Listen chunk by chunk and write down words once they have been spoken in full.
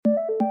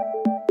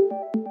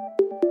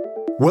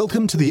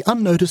Welcome to The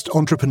Unnoticed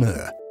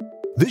Entrepreneur.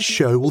 This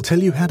show will tell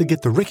you how to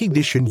get the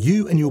recognition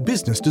you and your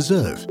business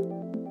deserve.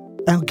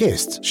 Our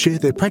guests share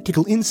their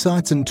practical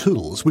insights and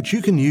tools which you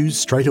can use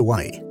straight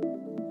away.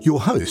 Your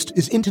host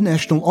is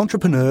international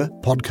entrepreneur,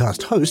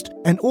 podcast host,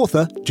 and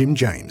author Jim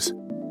James.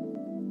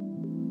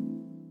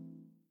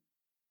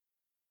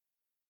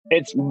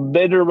 It's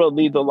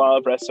literally the law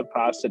of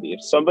reciprocity.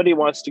 If somebody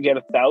wants to get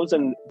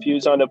 1,000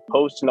 views on a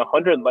post and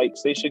 100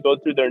 likes, they should go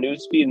through their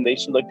newsfeed and they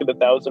should look at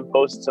 1,000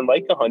 posts and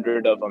like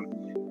 100 of them.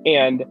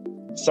 And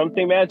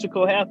something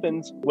magical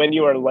happens when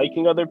you are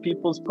liking other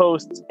people's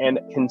posts and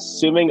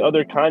consuming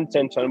other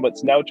content on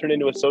what's now turned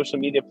into a social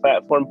media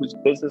platform whose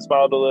business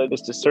model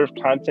is to serve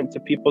content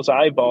to people's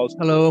eyeballs.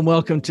 Hello and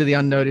welcome to The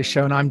Unnoticed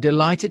Show. And I'm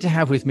delighted to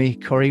have with me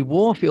Corey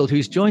Warfield,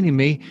 who's joining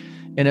me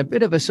in a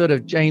bit of a sort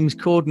of James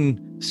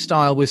Corden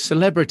style with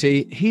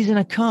celebrity. He's in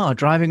a car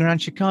driving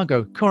around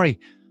Chicago. Corey,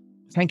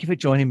 thank you for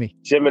joining me.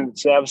 Jim,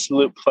 it's an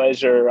absolute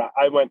pleasure.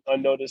 I went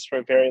unnoticed for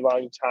a very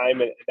long time,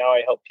 and now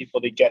I help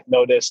people to get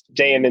noticed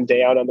day in and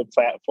day out on the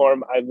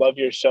platform. I love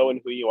your show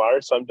and who you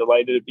are, so I'm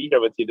delighted to be here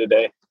with you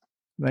today.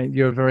 Mate,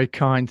 you're very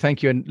kind.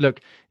 Thank you. And look,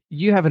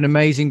 you have an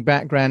amazing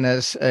background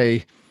as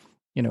a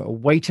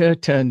waiter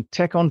turned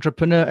tech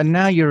entrepreneur, and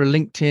now you're a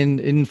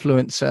LinkedIn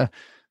influencer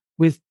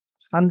with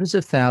hundreds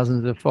of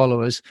thousands of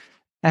followers,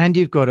 and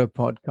you've got a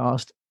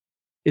podcast.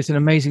 It's an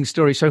amazing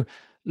story. So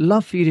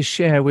love for you to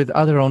share with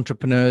other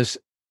entrepreneurs.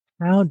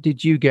 How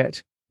did you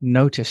get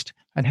noticed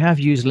and how have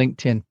you used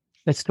LinkedIn?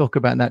 Let's talk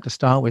about that to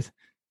start with.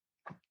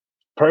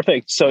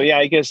 Perfect. So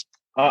I guess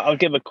I'll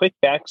give a quick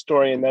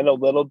backstory and then a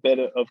little bit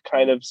of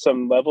kind of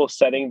some level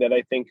setting that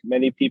I think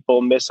many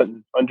people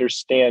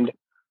misunderstand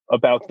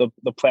about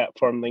the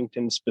platform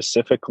LinkedIn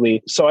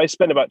specifically. So I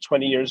spent about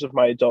 20 years of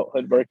my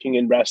adulthood working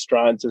in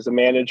restaurants as a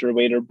manager,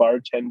 waiter,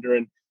 bartender,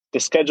 and the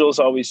schedules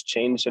always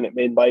changed and it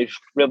made life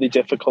really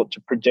difficult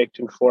to predict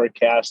and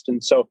forecast.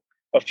 And so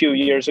a few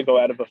years ago,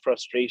 out of a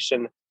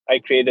frustration, I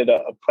created a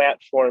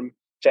platform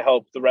to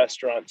help the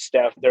restaurant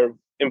staff, their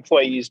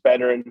employees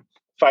better. And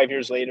 5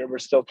 years later, we're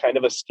still kind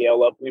of a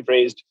scale up. We've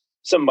raised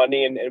some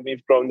money and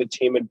we've grown the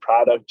team and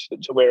product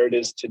to where it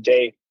is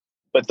today.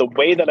 But the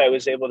way that I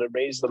was able to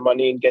raise the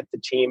money and get the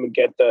team and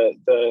get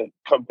the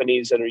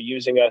companies that are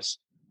using us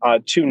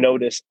to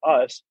notice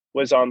us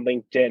was on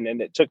LinkedIn.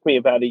 And it took me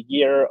about a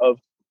year of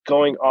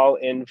going all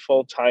in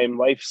full-time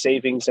life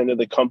savings into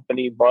the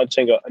company,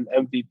 launching an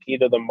MVP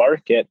to the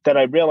market, that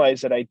I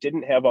realized that I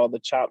didn't have all the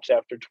chops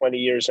after 20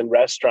 years in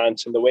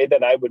restaurants. And the way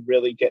that I would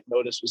really get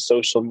noticed was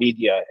social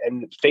media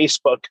and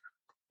Facebook.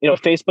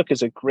 Facebook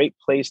is a great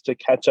place to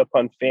catch up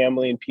on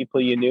family and people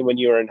you knew when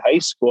you were in high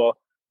school.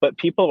 But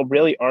people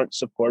really aren't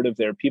supportive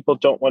there. People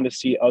don't want to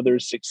see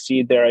others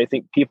succeed there. I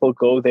think people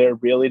go there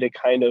really to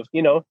kind of,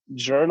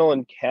 journal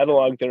and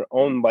catalog their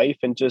own life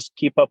and just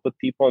keep up with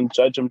people and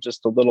judge them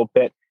just a little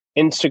bit.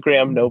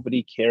 Instagram,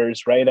 nobody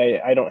cares, right?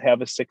 I don't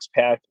have a six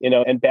pack,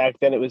 and back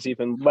then it was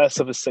even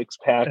less of a six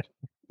pack.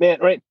 Man,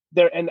 right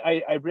there. And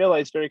I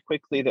realized very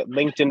quickly that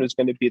LinkedIn was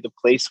going to be the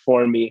place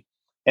for me.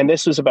 And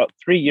this was about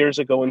 3 years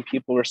ago when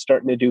people were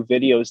starting to do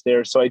videos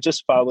there. So I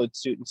just followed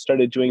suit and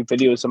started doing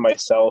videos of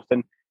myself.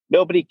 And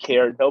nobody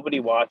cared.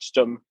 Nobody watched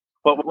them.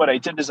 But what I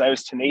did is I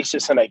was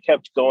tenacious and I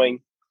kept going.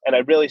 And I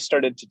really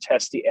started to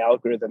test the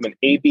algorithm and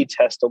A/B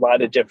test a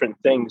lot of different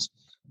things.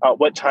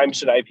 What time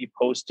should I be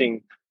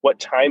posting? What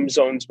time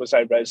zones was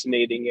I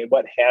resonating in?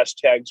 What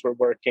hashtags were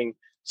working?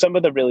 Some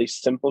of the really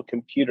simple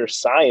computer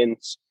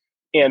science.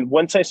 And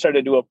once I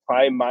started to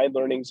apply my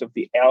learnings of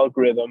the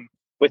algorithm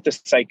with the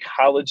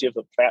psychology of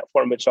the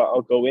platform, which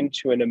I'll go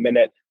into in a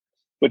minute,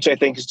 which I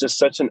think is just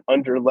such an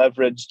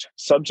under-leveraged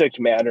subject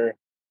matter,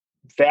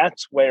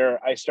 that's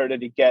where I started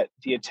to get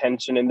the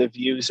attention and the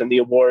views and the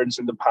awards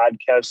and the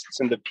podcasts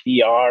and the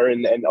PR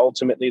and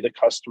ultimately the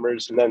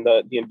customers and then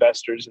the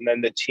investors and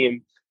then the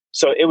team.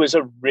 So it was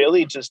a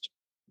really just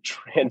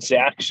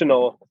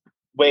transactional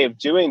way of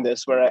doing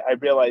this where I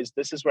realized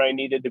this is where I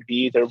needed to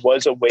be. There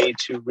was a way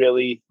to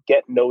really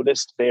get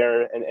noticed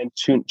there and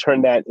to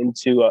turn that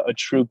into a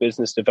true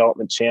business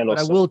development channel.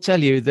 I will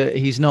tell you that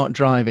he's not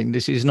driving.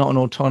 This is not an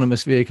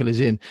autonomous vehicle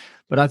he's in,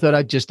 but I thought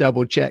I'd just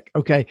double check.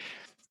 Okay.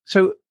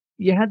 So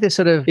you had this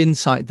sort of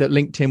insight that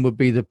LinkedIn would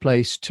be the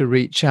place to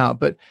reach out,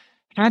 but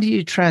how do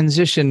you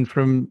transition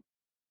from,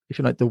 if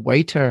you like, the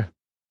waiter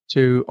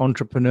to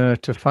entrepreneur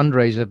to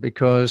fundraiser?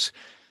 Because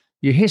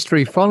your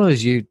history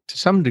follows you to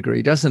some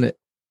degree, doesn't it,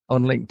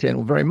 on LinkedIn,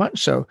 or very much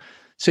so.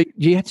 So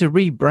you had to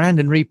rebrand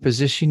and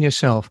reposition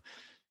yourself.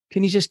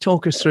 Can you just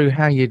talk us through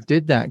how you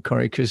did that,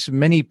 Corey? Because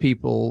many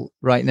people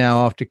right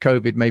now after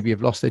COVID maybe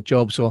have lost their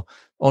jobs, or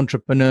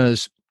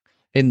entrepreneurs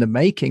in the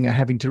making are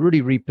having to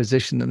really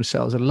reposition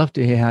themselves. I'd love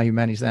to hear how you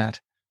manage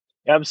that.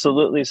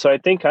 Absolutely. So I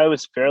think I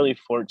was fairly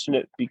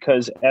fortunate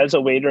because as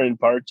a waiter and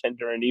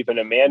bartender and even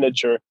a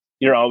manager,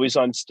 you're always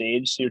on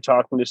stage. So you're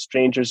talking to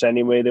strangers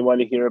anyway. They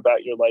want to hear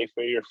about your life,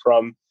 where you're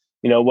from,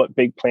 what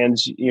big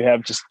plans you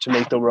have just to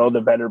make the world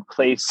a better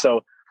place.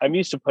 So I'm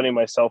used to putting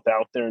myself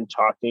out there and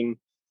talking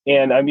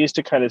And I'm used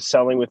to kind of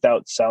selling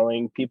without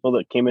selling. People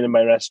that came into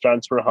my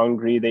restaurants were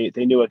hungry.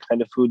 They knew what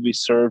kind of food we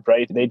served,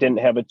 right? They didn't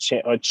have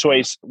a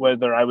choice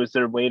whether I was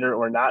their waiter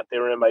or not. They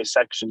were in my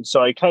section.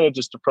 So I kind of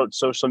just approached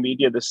social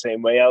media the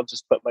same way. I'll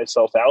just put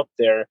myself out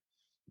there.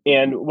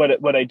 And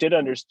what I did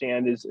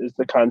understand is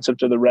the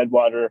concept of the red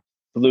water,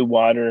 blue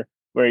water,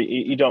 where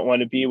you don't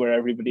want to be where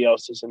everybody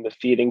else is in the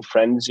feeding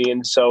frenzy.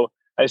 And so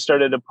I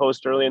started to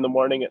post early in the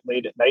morning and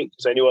late at night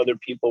because I knew other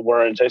people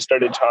weren't. I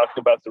started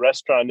talking about the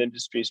restaurant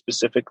industry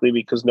specifically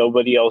because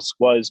nobody else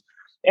was.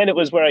 And it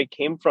was where I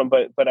came from.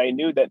 But I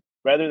knew that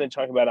rather than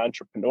talking about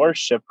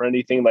entrepreneurship or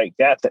anything like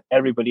that, that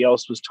everybody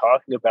else was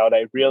talking about,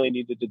 I really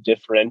needed a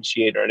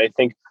differentiator. And I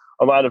think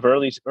a lot of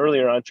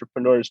earlier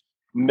entrepreneurs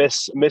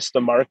miss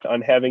the mark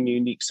on having a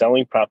unique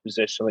selling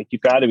proposition. Like,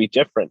 you've got to be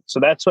different. So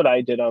that's what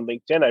I did on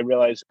LinkedIn. I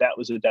realized that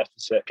was a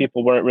deficit.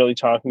 People weren't really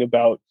talking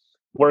about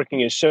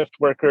working as shift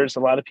workers. A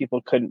lot of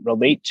people couldn't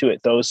relate to it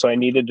though. So I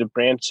needed to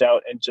branch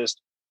out and just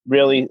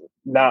really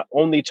not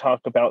only talk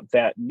about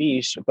that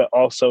niche, but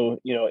also,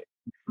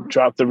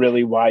 drop the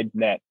really wide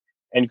net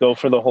and go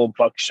for the whole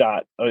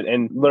buckshot,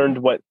 and learned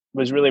what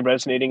was really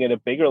resonating at a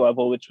bigger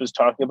level, which was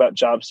talking about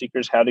job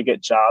seekers, how to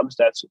get jobs.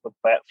 That's what the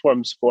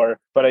platform's for.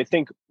 But I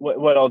think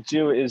what I'll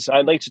do is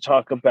I'd like to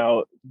talk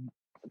about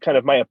kind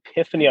of my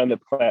epiphany on the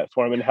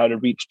platform and how to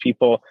reach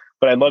people.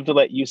 But I'd love to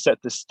let you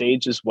set the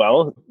stage as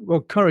well.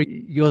 Well,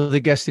 Corey, you're the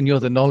guest and you're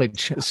the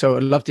knowledge. So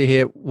I'd love to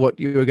hear what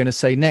you were going to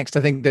say next.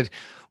 I think that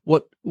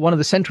one of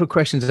the central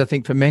questions, I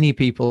think, for many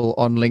people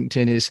on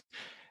LinkedIn is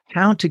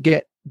how to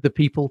get the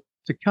people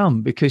to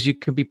come, because you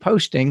can be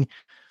posting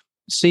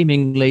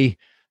seemingly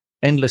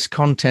endless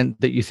content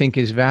that you think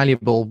is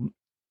valuable,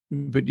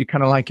 but you're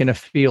kind of like in a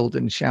field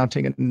and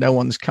shouting and no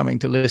one's coming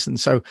to listen.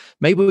 So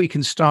maybe we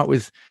can start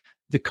with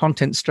the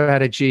content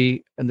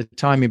strategy and the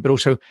timing, but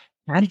also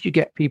how did you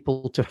get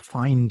people to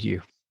find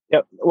you?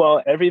 Yep.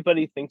 Well,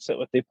 everybody thinks that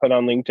what they put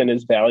on LinkedIn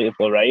is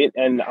valuable, right?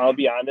 And I'll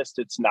be honest,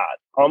 it's not.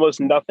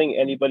 Almost nothing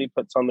anybody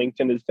puts on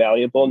LinkedIn is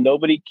valuable.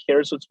 Nobody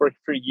cares what's worked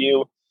for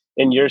you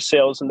in your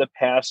sales in the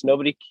past.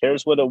 Nobody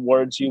cares what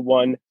awards you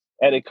won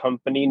at a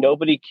company.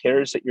 Nobody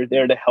cares that you're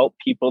there to help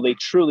people. They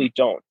truly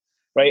don't,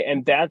 right?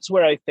 And that's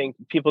where I think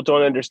people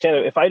don't understand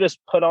it. If I just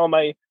put all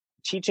my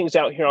teachings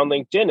out here on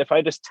LinkedIn, if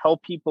I just tell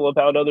people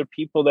about other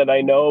people that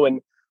I know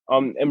and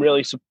am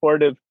really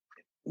supportive,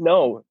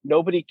 no,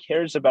 nobody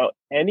cares about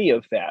any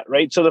of that,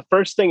 right? So the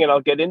first thing, and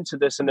I'll get into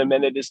this in a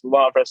minute, is the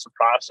law of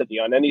reciprocity.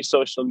 On any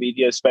social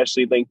media,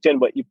 especially LinkedIn,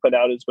 what you put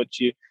out is what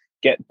you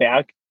get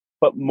back.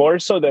 But more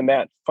so than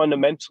that,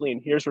 fundamentally,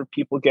 and here's where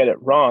people get it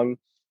wrong,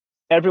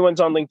 everyone's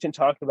on LinkedIn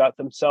talking about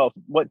themselves.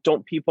 What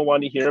don't people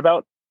want to hear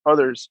about?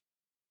 Others,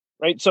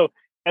 right? So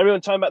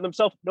everyone's talking about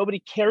themselves. Nobody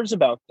cares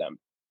about them.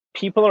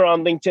 People are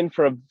on LinkedIn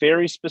for a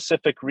very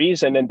specific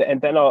reason.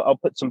 And then I'll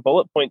put some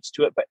bullet points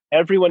to it, but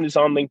everyone is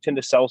on LinkedIn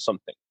to sell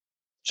something,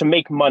 to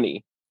make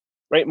money,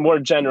 right? More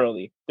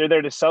generally, they're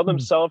there to sell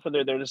themselves, or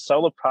they're there to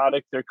sell a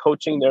product. They're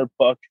coaching their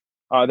book,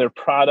 their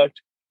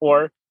product,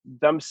 or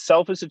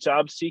themselves as a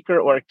job seeker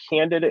or a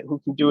candidate who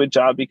can do a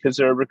job because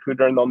they're a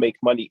recruiter and they'll make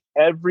money.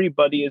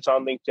 Everybody is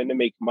on LinkedIn to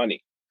make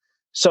money.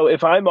 So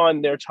if I'm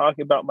on there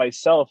talking about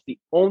myself, the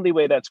only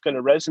way that's going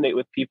to resonate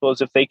with people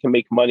is if they can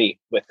make money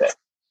with it.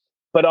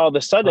 But all of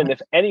a sudden,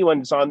 if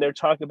anyone's on there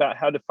talking about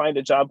how to find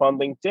a job on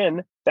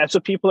LinkedIn, that's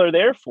what people are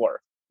there for.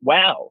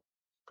 Wow.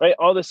 Right?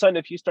 All of a sudden,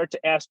 if you start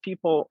to ask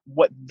people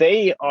what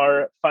they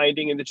are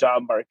finding in the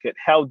job market,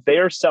 how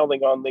they're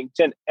selling on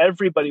LinkedIn,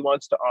 everybody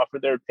wants to offer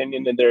their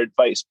opinion and their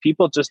advice.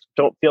 People just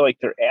don't feel like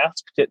they're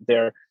asked it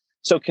there.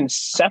 So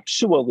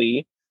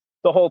conceptually,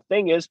 the whole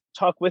thing is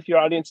talk with your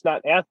audience,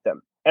 not at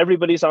them.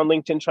 Everybody's on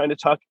LinkedIn trying to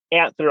talk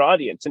at their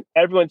audience, and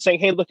everyone's saying,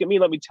 hey, look at me,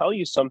 let me tell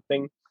you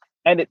something.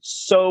 And it's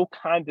so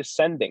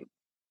condescending.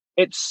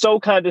 It's so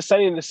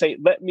condescending to say,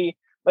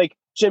 like,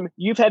 Jim,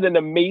 you've had an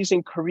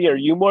amazing career.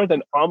 You more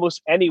than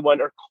almost anyone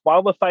are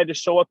qualified to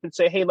show up and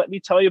say, hey, let me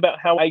tell you about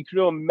how I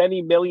grew a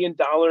many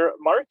 $million-dollar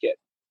market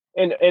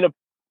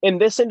in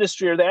this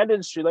industry or that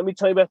industry. Let me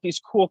tell you about these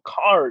cool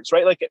cars,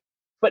 right?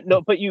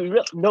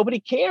 Nobody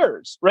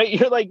cares, right?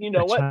 You're like,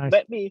 That's what? nice.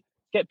 Let me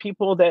get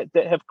people that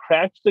have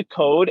cracked the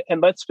code,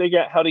 and let's figure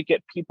out how to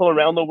get people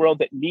around the world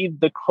that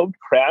need the code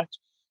cracked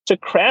to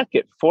crack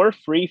it for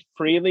free,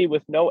 freely,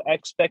 with no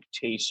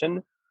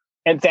expectation.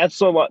 And that's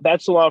the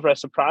law of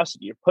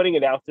reciprocity. You're putting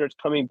it out there, it's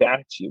coming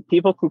back to you.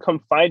 People can come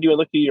find you and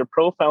look at your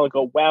profile and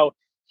go, wow,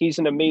 he's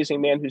an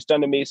amazing man who's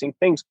done amazing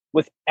things,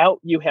 without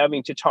you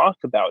having to talk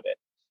about it.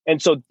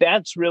 And so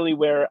that's really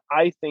where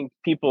I think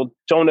people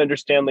don't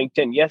understand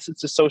LinkedIn. Yes,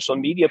 it's a social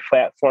media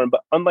platform,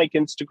 but unlike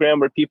Instagram,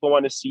 where people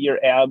want to see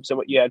your abs and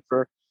what you had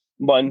for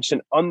lunch,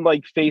 and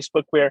unlike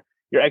Facebook, where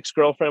your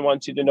ex-girlfriend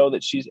wants you to know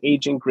that she's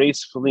aging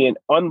gracefully, and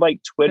unlike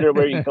Twitter,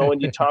 where you go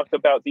and you talk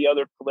about the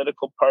other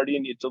political party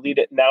and you delete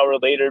it an hour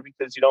later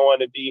because you don't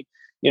want to be,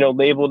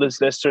 labeled as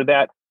this or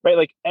that, right?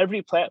 Like,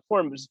 every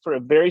platform is for a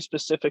very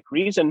specific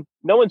reason.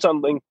 No one's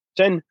on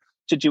LinkedIn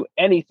to do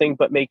anything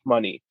but make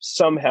money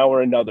somehow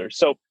or another.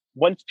 So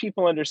once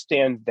people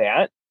understand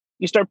that,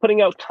 you start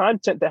putting out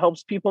content that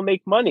helps people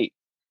make money.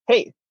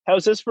 Hey,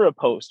 How's this for a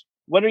post?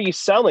 What are you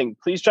selling?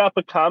 Please drop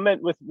a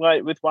comment with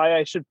why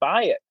I should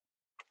buy it.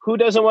 Who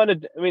doesn't want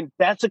to? I mean,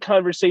 that's a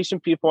conversation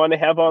people want to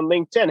have on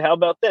LinkedIn. How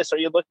about this? Are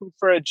you looking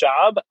for a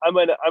job? I'm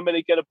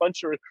gonna get a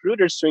bunch of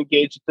recruiters to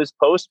engage with this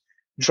post.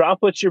 Drop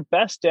what you're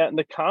best at in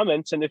the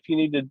comments, and if you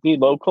need to be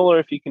local or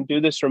if you can do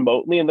this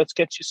remotely, and let's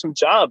get you some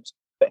jobs.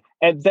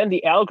 And then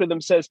the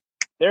algorithm says,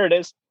 there it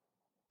is.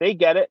 They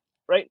get it,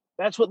 right?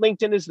 That's what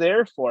LinkedIn is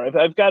there for.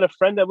 I've got a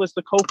friend that was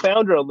the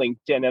co-founder of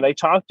LinkedIn, and I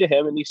talked to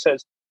him, and he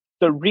says,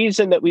 the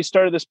reason that we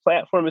started this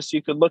platform is so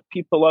you could look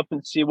people up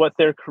and see what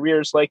their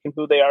career is like and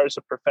who they are as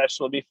a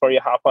professional before you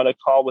hop on a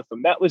call with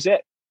them. That was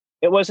it.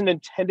 It wasn't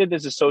intended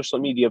as a social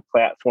media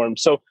platform.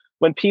 So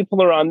when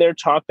people are on there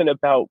talking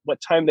about what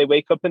time they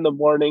wake up in the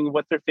morning,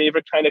 what their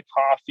favorite kind of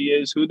coffee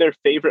is, who their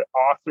favorite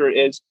author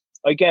is,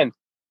 again,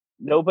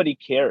 nobody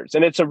cares.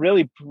 And it's a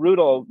really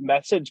brutal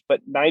message,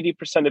 but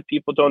 90% of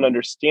people don't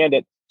understand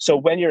it. So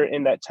when you're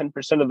in that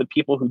 10% of the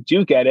people who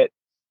do get it,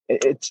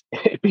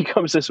 it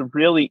becomes this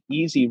really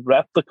easy,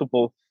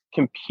 replicable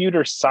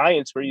computer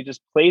science where you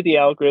just play the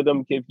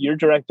algorithm, give your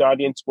direct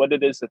audience what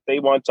it is that they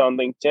want on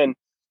LinkedIn,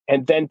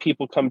 and then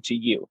people come to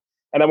you.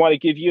 And I want to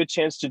give you a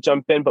chance to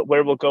jump in, but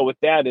where we'll go with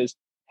that is,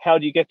 how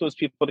do you get those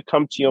people to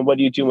come to you, and what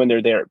do you do when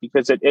they're there?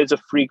 Because it is a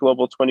free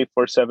global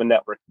 24/7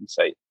 networking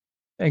site.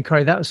 And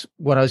Corey, that was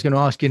what I was going to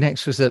ask you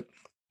next, was that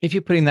if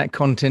you're putting that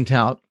content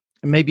out,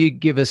 maybe you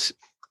give us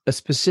a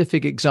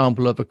specific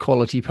example of a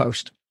quality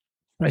post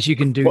as you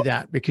can do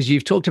that, because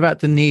you've talked about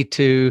the need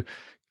to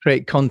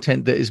create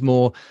content that is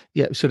more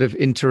sort of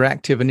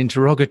interactive and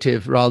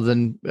interrogative rather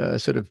than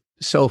sort of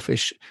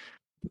selfish.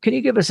 Can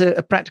you give us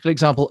a practical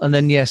example? And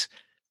then, yes,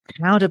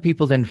 how do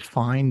people then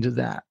find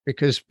that?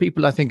 Because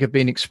people, I think, have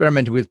been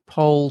experimenting with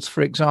polls,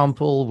 for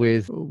example,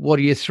 with what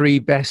are your 3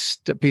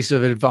 best pieces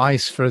of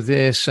advice for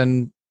this,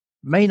 and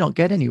may not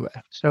get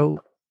anywhere. So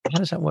how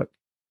does that work?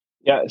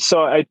 Yeah.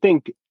 So I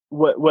think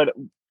what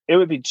it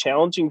would be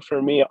challenging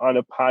for me on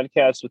a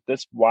podcast with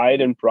this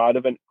wide and broad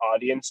of an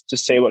audience to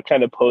say what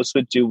kind of posts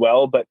would do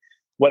well. But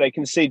what I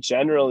can say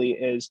generally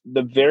is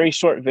the very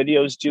short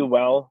videos do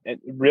well, and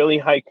really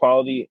high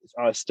quality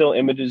still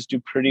images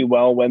do pretty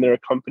well when they're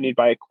accompanied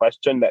by a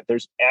question that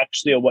there's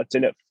actually a what's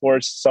in it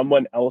for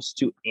someone else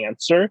to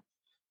answer.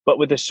 But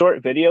with the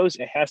short videos,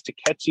 it has to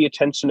catch the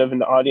attention of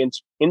an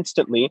audience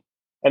instantly.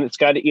 And it's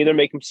got to either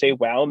make them say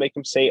wow, make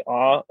them say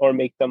awe, or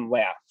make them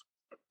laugh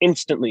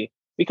instantly.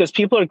 Because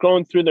people are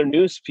going through their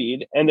news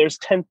feed and there's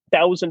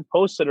 10,000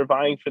 posts that are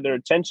vying for their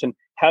attention.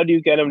 How do you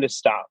get them to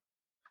stop?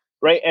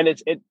 Right. And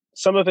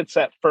some of it's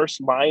that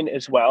first line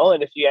as well.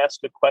 And if you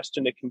ask a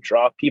question, it can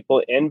draw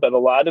people in, but a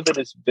lot of it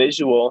is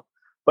visual.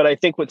 But I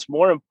think what's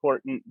more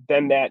important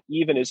than that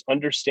even is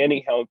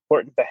understanding how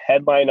important the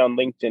headline on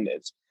LinkedIn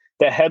is.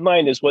 The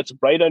headline is what's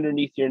right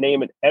underneath your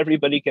name, and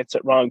everybody gets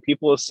it wrong.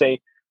 People will say,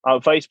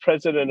 Vice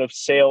President of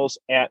Sales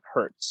at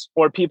Hertz,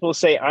 or people will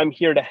say, I'm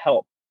here to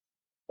help.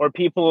 Or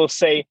people will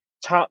say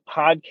top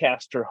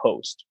podcaster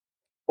host,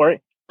 or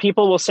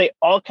people will say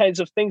all kinds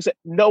of things that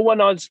no one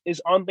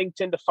is on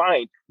LinkedIn to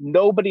find.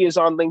 Nobody is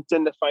on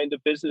LinkedIn to find a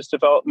business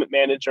development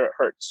manager at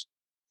Hertz.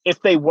 If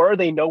they were,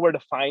 they know where to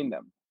find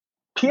them.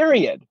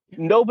 Period.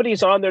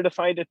 Nobody's on there to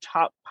find a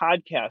top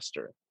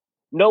podcaster.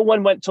 No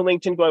one went to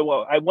LinkedIn going,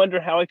 well, I wonder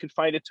how I could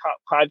find a top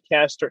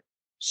podcaster.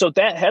 So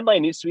that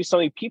headline needs to be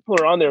something people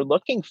are on there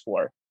looking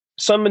for.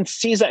 Someone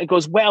sees that and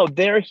goes, wow,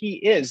 there he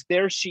is.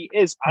 There she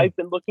is. I've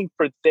been looking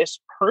for this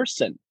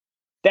person.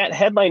 That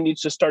headline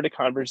needs to start a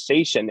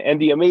conversation.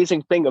 And the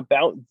amazing thing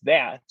about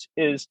that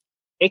is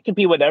it can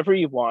be whatever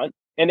you want,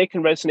 and it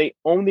can resonate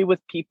only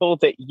with people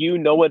that you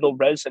know it'll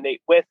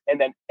resonate with.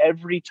 And then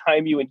every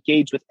time you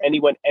engage with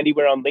anyone,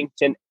 anywhere on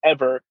LinkedIn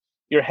ever,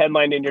 your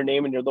headline and your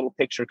name and your little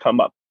picture come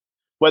up,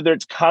 whether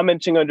it's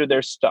commenting under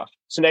their stuff.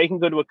 So now you can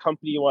go to a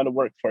company you want to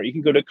work for. You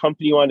can go to a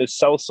company you want to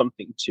sell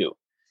something to.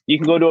 You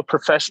can go to a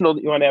professional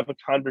that you want to have a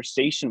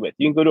conversation with.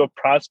 You can go to a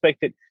prospect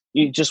that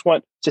you just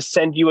want to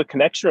send you a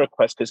connection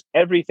request, because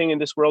everything in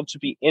this world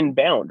should be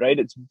inbound, right?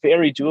 It's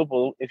very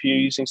doable if you're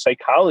using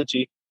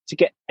psychology to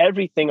get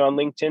everything on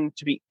LinkedIn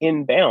to be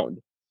inbound.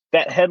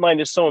 That headline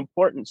is so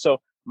important. So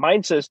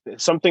mine says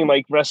something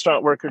like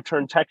restaurant worker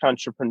turned tech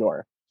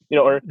entrepreneur,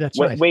 or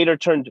right. waiter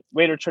turned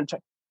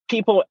tech.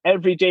 People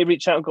every day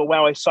reach out and go,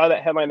 wow, I saw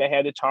that headline. I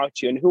had to talk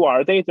to you. And who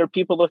are they? They're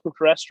people looking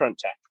for restaurant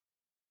tech.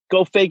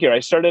 Go figure.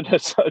 I started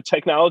a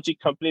technology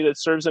company that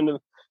serves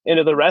into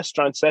the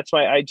restaurants. That's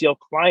my ideal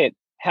client.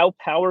 How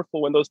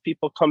powerful when those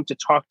people come to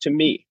talk to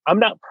me. I'm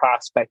not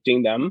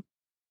prospecting them.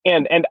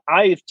 And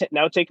I've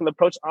now taken the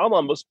approach, I'll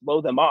almost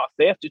blow them off.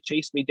 They have to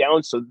chase me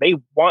down. So they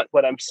want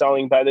what I'm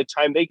selling. By the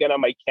time they get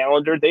on my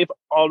calendar, they've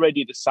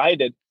already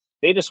decided.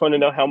 They just want to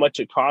know how much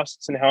it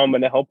costs and how I'm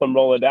going to help them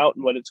roll it out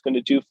and what it's going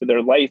to do for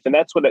their life. And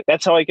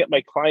that's how I get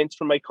my clients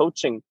for my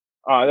coaching.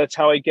 That's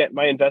how I get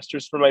my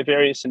investors for my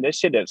various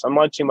initiatives. I'm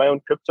launching my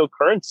own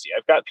cryptocurrency.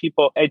 I've got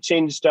people, I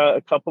changed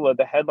a couple of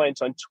the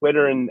headlines on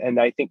Twitter and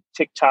I think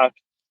TikTok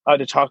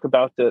to talk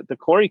about the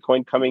Corey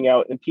coin coming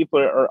out, and people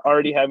are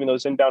already having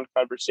those inbound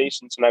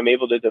conversations, and I'm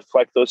able to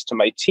deflect those to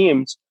my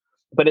teams.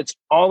 but it's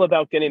all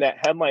about getting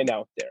that headline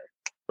out there,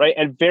 right?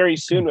 And very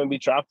soon when we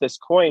drop this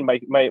coin,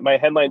 my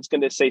headline's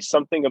going to say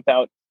something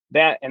about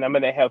that, and I'm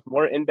going to have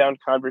more inbound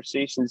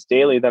conversations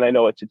daily than I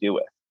know what to do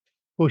with.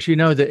 Of course, you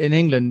know that in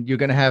England, you're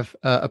going to have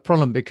a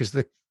problem because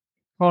the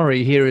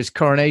quarry here is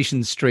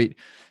Coronation Street.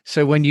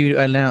 So when you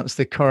announce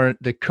the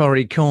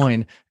Corrie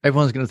coin,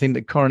 everyone's going to think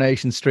that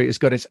Coronation Street has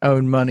got its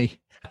own money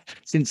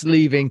since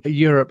leaving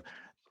Europe.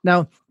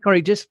 Now,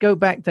 Corrie, just go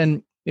back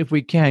then, if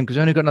we can, because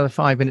we've only got another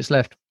 5 minutes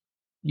left.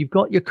 You've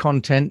got your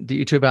content that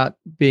you talk about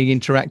being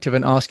interactive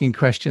and asking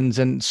questions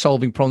and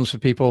solving problems for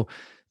people.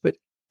 But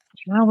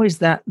how is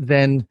that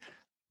then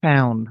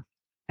found?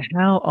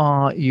 How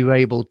are you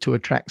able to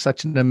attract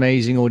such an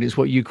amazing audience,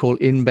 what you call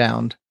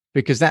inbound?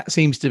 Because that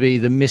seems to be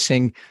the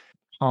missing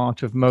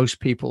part of most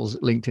people's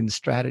LinkedIn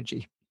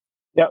strategy.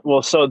 Yeah,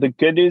 well, so the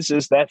good news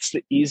is that's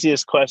the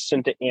easiest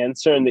question to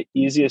answer and the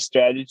easiest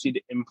strategy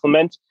to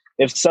implement.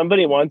 If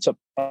somebody wants a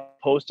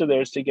post of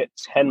theirs to get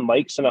 10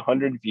 likes and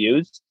 100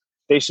 views,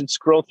 they should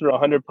scroll through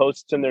 100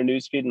 posts in their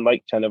newsfeed and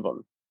like 10 of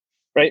them,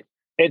 right?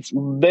 It's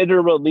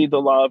literally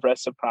the law of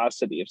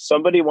reciprocity. If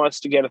somebody wants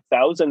to get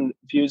 1,000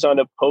 views on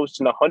a post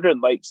and 100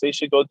 likes, they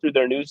should go through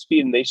their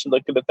newsfeed and they should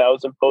look at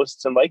 1,000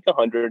 posts and like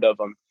 100 of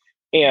them.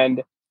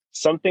 And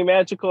something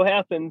magical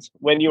happens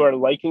when you are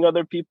liking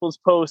other people's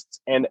posts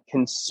and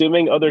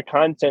consuming other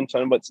content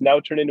on what's now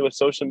turned into a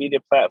social media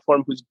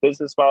platform whose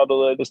business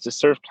model is to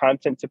serve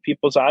content to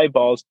people's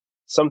eyeballs.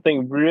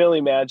 Something really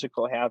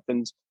magical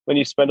happens when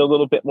you spend a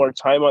little bit more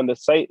time on the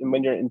site and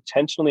when you're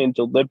intentionally and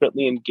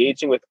deliberately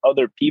engaging with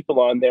other people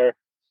on there.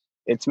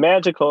 It's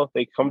magical.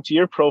 They come to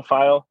your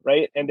profile,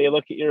 right? And they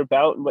look at your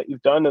about and what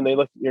you've done, and they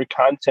look at your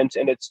content,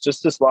 and it's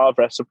just this law of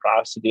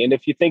reciprocity. And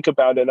if you think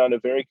about it on a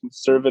very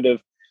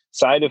conservative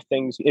side of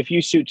things, if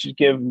you should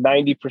give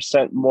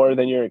 90% more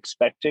than you're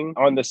expecting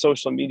on the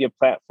social media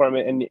platform,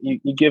 and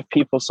you give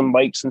people some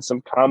likes and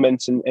some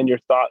comments, and you're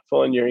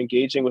thoughtful and you're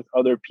engaging with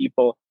other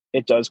people,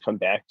 it does come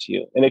back to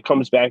you, and it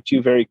comes back to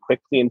you very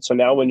quickly. And so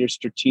now when you're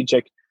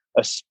strategic,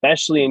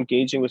 especially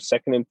engaging with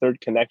second and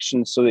third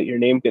connections so that your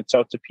name gets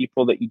out to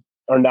people that you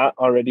are not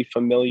already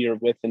familiar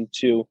with, and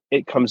two,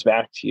 it comes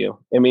back to you.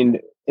 I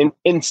mean,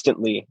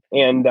 instantly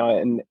and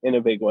in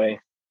a big way.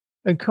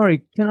 And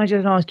Corey, can I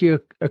just ask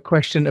you a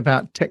question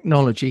about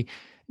technology?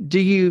 Do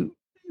you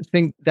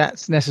think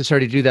that's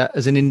necessary to do that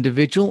as an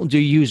individual? Do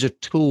you use a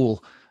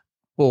tool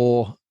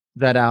for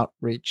that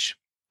outreach?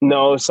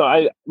 No, so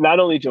I not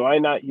only do I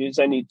not use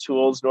any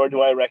tools, nor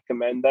do I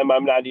recommend them.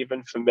 I'm not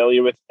even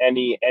familiar with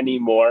any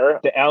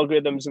anymore. The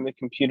algorithms and the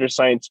computer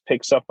science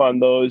picks up on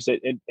those.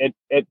 It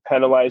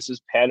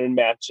penalizes pattern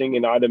matching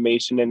and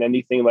automation and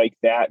anything like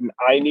that. And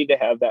I need to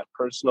have that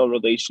personal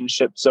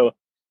relationship. So,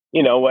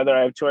 whether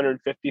I have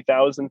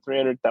 250,000,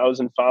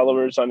 300,000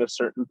 followers on a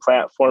certain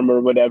platform or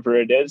whatever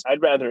it is,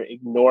 I'd rather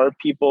ignore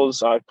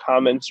people's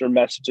comments or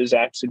messages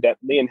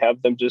accidentally and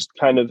have them just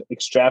kind of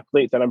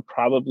extrapolate that I'm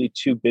probably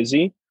too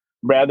busy,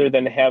 rather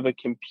than have a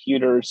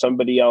computer or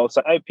somebody else.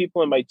 I have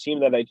people in my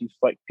team that I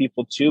deflect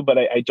people to, but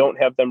I don't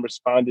have them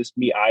respond as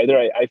me either.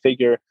 I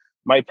figure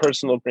my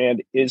personal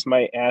brand is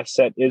my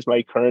asset, is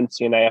my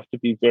currency, and I have to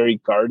be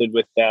very guarded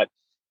with that.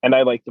 And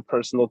I like the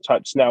personal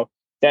touch. Now,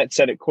 that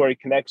said, at Corey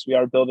Connects, we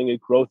are building a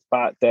growth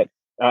bot that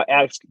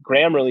Ask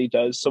Grammarly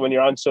does. So when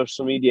you're on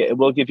social media, it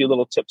will give you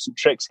little tips and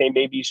tricks. Hey,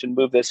 maybe you should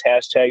move this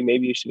hashtag.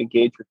 Maybe you should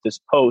engage with this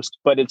post.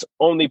 But it's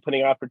only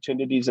putting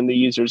opportunities in the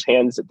user's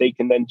hands that they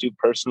can then do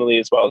personally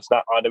as well. It's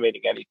not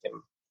automating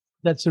anything.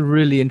 That's a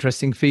really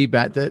interesting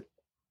feedback, that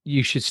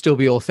you should still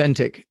be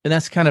authentic. And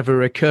that's kind of a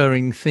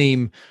recurring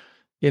theme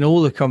in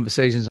all the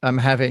conversations I'm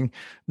having,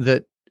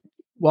 that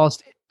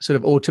whilst sort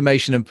of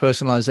automation and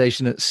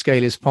personalization at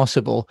scale is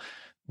possible,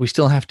 we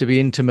still have to be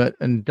intimate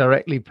and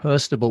directly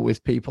personable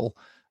with people,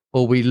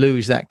 or we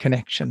lose that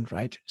connection,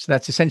 right? So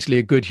that's essentially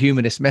a good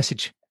humanist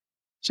message.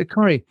 So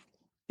Corey,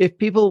 if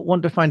people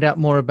want to find out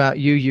more about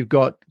you, you've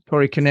got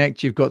Corey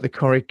Connect, you've got the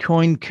Corey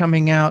Coin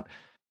coming out.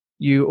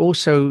 You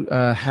also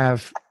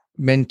have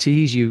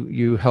mentees.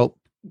 You help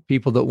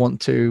people that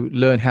want to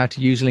learn how to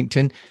use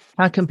LinkedIn.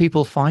 How can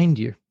people find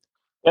you?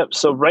 Yep.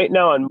 So right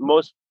now on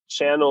most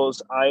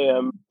channels, I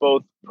am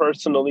both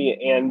personally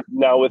and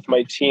now with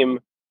my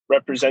team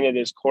represented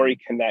as Corey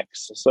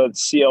Connects. So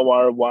it's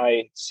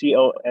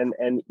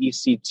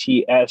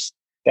CORYCONNECTS.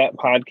 That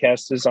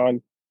podcast is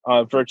on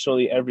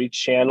virtually every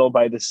channel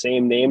by the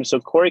same name. So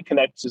Corey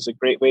Connects is a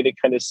great way to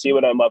kind of see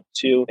what I'm up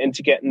to and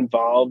to get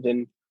involved.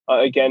 And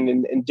again,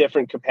 in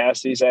different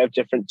capacities, I have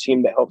different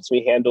team that helps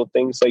me handle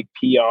things like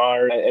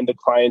PR and the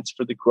clients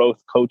for the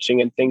growth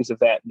coaching and things of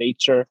that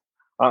nature.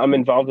 I'm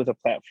involved with a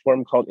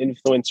platform called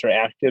Influencer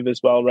Active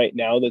as well right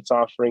now that's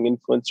offering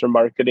influencer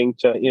marketing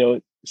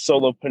to,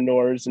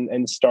 solopreneurs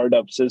and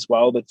startups as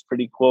well. That's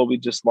pretty cool. We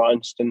just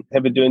launched and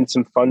have been doing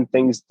some fun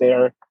things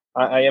there.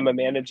 I am a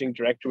managing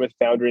director with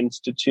Founder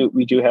Institute.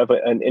 We do have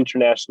an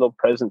international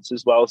presence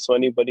as well. So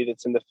anybody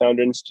that's in the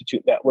Founder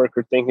Institute network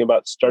or thinking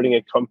about starting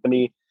a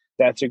company,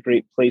 that's a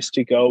great place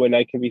to go. And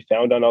I can be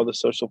found on all the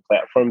social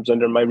platforms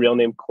under my real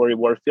name, Corey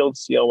Warfield,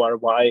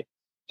 CORYWARFIELD.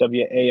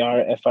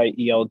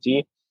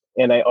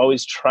 And I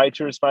always try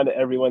to respond to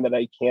everyone that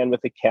I can,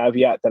 with the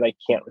caveat that I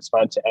can't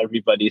respond to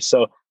everybody.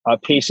 So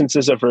patience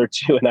is a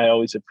virtue, and I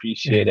always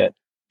appreciate it.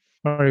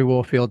 Rory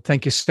Warfield,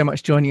 thank you so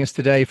much for joining us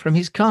today from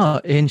his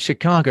car in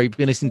Chicago. You've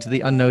been listening to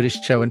the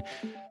Unnoticed Show. And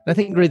I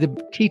think really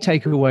the key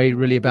takeaway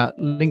really about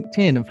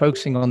LinkedIn and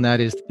focusing on that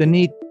is the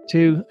need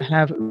to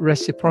have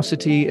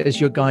reciprocity as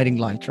your guiding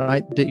light,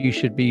 right? That you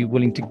should be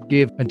willing to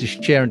give and to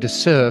share and to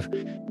serve,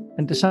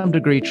 and to some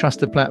degree trust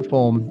the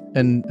platform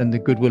and the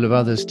goodwill of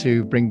others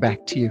to bring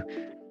back to you.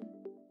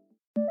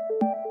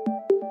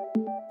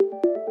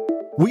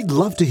 We'd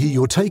love to hear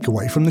your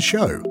takeaway from the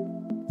show.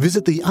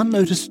 Visit the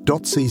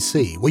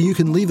unnoticed.cc, where you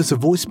can leave us a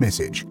voice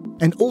message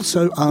and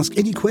also ask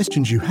any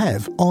questions you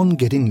have on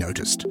getting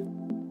noticed.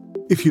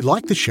 If you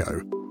like the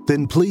show,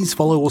 then please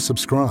follow or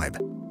subscribe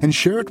and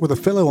share it with a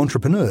fellow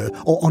entrepreneur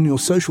or on your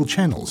social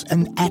channels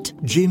and at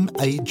Jim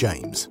A.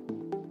 James.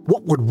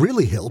 What would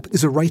really help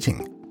is a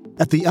rating.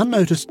 At the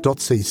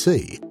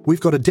unnoticed.cc, we've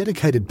got a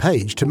dedicated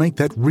page to make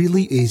that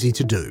really easy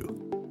to do.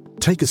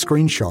 Take a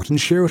screenshot and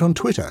share it on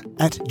Twitter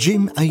at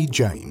Jim A.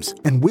 James,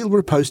 and we'll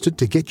repost it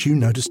to get you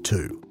noticed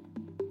too.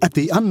 At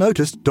the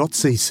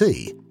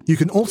unnoticed.cc, you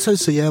can also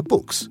see our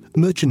books,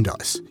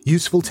 merchandise,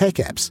 useful tech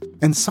apps,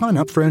 and sign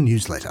up for our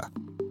newsletter.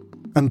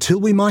 Until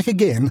we mic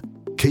again,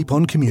 keep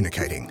on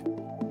communicating.